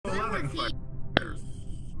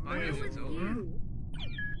Where was you?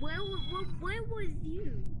 Where was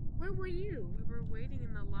you? Where were you? We were waiting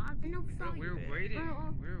in the lobby. No, Bro, we were waiting.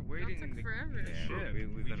 We were waiting That in took the forever. ship.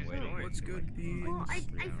 We've been waiting. What's good, Beans? Well, I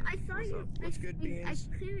saw What's you. up? What's good, Beans?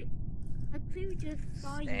 I clearly just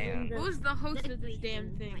saw you in the. Who's the host of this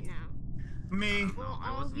damn thing? Right now. Me. Well,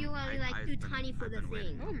 all of you are like too tiny for the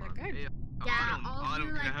thing. Oh my god. Hey, Yeah, Autumn, all of Autumn,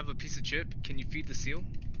 you can I like. have a piece of chip? Can you feed the seal?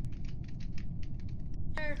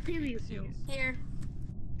 Clearly, Here.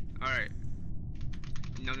 Alright.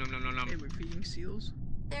 No. Hey, we're feeding seals.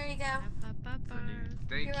 There you go.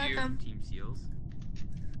 Thank You're you. welcome. Team Seals.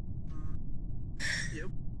 Yep.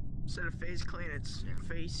 Instead of FaZe Clan, it's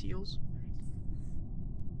FaZe Seals.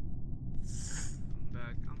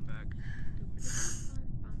 I'm back.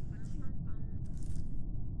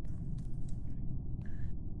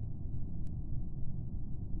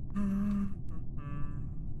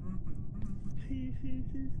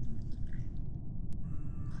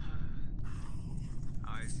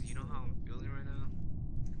 Guys, you know how I'm feeling right now?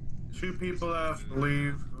 Two people have to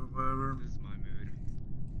leave, or whatever. This is my mood.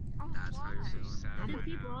 That's how you're So feeling. sad all the right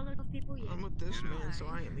people, now. all the people. Yeah. I'm with this man, so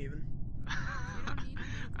I ain't leaving. I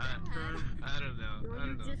don't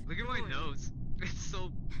know. Look at my nose. It's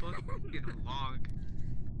so fucking long.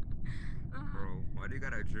 Bro, why do you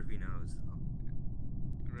got a droopy nose?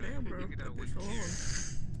 Though? Damn, bro. Look at that What's one wrong? tear.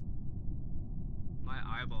 My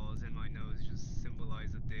eyeballs and my nose just symbolize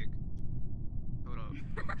a dick. Hold up,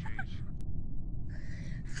 I'm gonna change.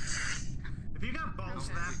 If you got balls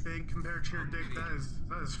that big compared to your dick,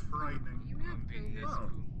 that is frightening. You have I'm being this Oh.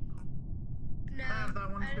 cool. No, I have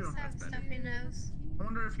that one I too. just have stuffy nose. I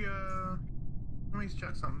wonder if you, let me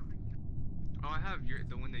check something. Oh, I have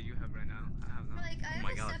the one that you have right now. I have that. Like, I have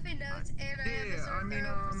my a God. stuffy nose and I have a Yeah, sore I mean,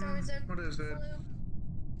 throat for some reason. what is it?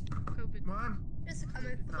 Flu. COVID. What? Just a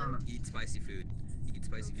common I don't know. flu. Eat spicy food. Eat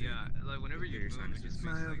spicy food. Yeah, like whenever you Your move, it just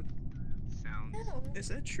makes like sounds. No, Is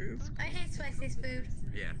that true? I hate spicy food.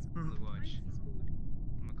 Yeah. Look, watch.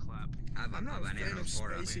 I'm gonna clap. I'm not a fan of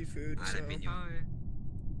spicy food, so. Hi.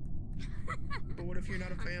 But what if you're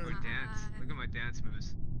not a My fan? dance. Look at my dance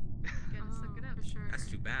moves. Gotta suck it up. For sure. That's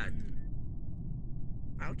too bad.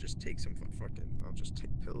 I'll just take some I'll just take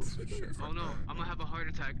pills and shit. Oh no, I'm gonna have a heart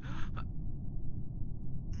attack.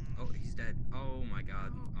 Oh, he's dead. Oh my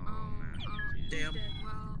god. Oh man. Damn.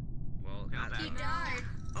 Well, Yeah, that's He bad. died.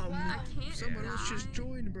 Oh, Wow. I can't someone else just die,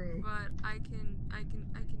 joined, bro. But I can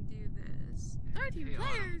do this. 13 Hey,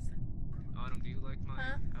 players. Autumn, do you like my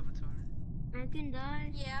Huh? avatar? I can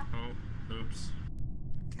die. Yeah. Oh, oops.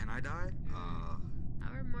 Can I die?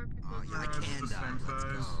 How are more people? Oh yeah, I No, it's can the die. same Let's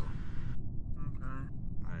size. go.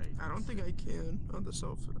 Okay. I don't think I can on the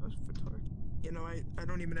self-avatar. You know, I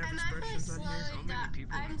don't even have I'm actually expressions on here. So slowly many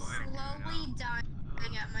people I'm invited right slowly now.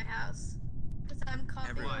 dying at my house. Because I'm coughing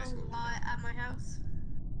Everyone's a slowly lot at my house.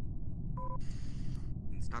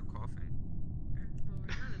 And stop coughing. Well,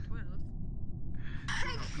 we're not at 12.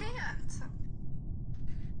 I can't.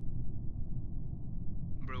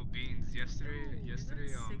 Bro, Beans, yesterday, Oh, is that I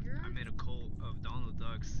cigarette? made a cult of Donald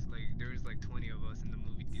Ducks. Like, there was like 20 of us in the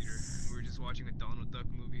movie theater. We were just watching a Donald Duck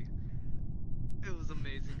movie. It was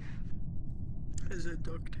amazing. Is it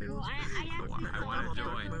DuckTales? Well, I actually I saw want to the-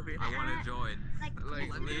 join. movie. I want to join. Like,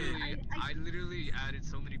 Like, Let me in. literally, I literally added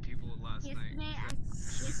so many people last night.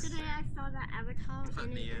 yesterday I saw that Avatar Let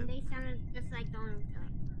and, me and in. they sounded just like Donald Duck.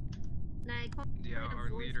 Like Yeah, a our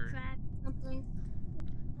voice leader. track, something.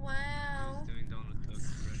 I Wow. was doing Donald Duck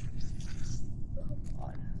impressions. Oh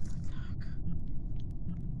god.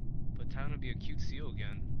 But time to be a cute seal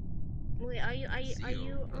again. Wait, are you Let's go.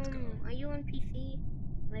 are you on PC?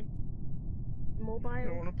 Like mobile? I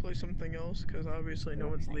don't want to play something else because obviously no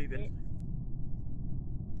one's leaving.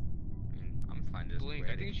 I mean, I'm fine just Blink, I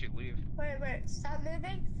think you waiting. should leave. Wait. Stop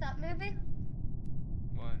moving. Stop moving.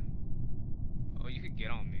 Why? Oh, you could get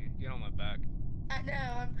on me. Get on my back. I know.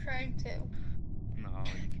 I'm trying to. No,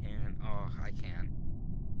 you can't. Oh, I can.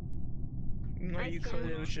 No, I you could. can.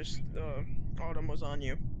 It was just Autumn was on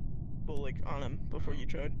you, but like on him before you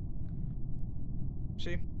tried.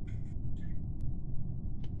 See?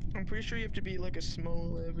 I'm pretty sure you have to be like a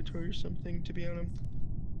small avatar or something to be on him.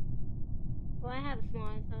 Well, I have a small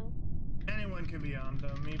so. Anyone can be on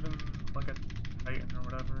them, even like a Titan or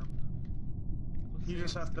whatever. You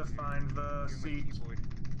just have to find the Here's my seat. keyboard.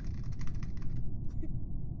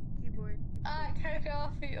 Keyboard. I can't get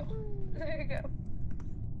off you. There you go.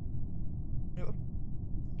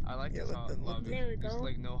 I like Yeah, this let them- let lobby. There we There's go.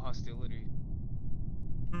 like no hostility.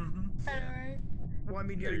 Mm-hmm. Alright. Well, I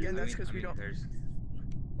mean, yet again, that's because I we mean, don't.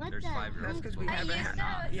 What There's the? 5 That's year-olds. because we I haven't used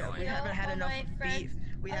had. to Yeah, we know haven't had all enough my friends- beef.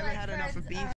 We all haven't my had enough friends, beef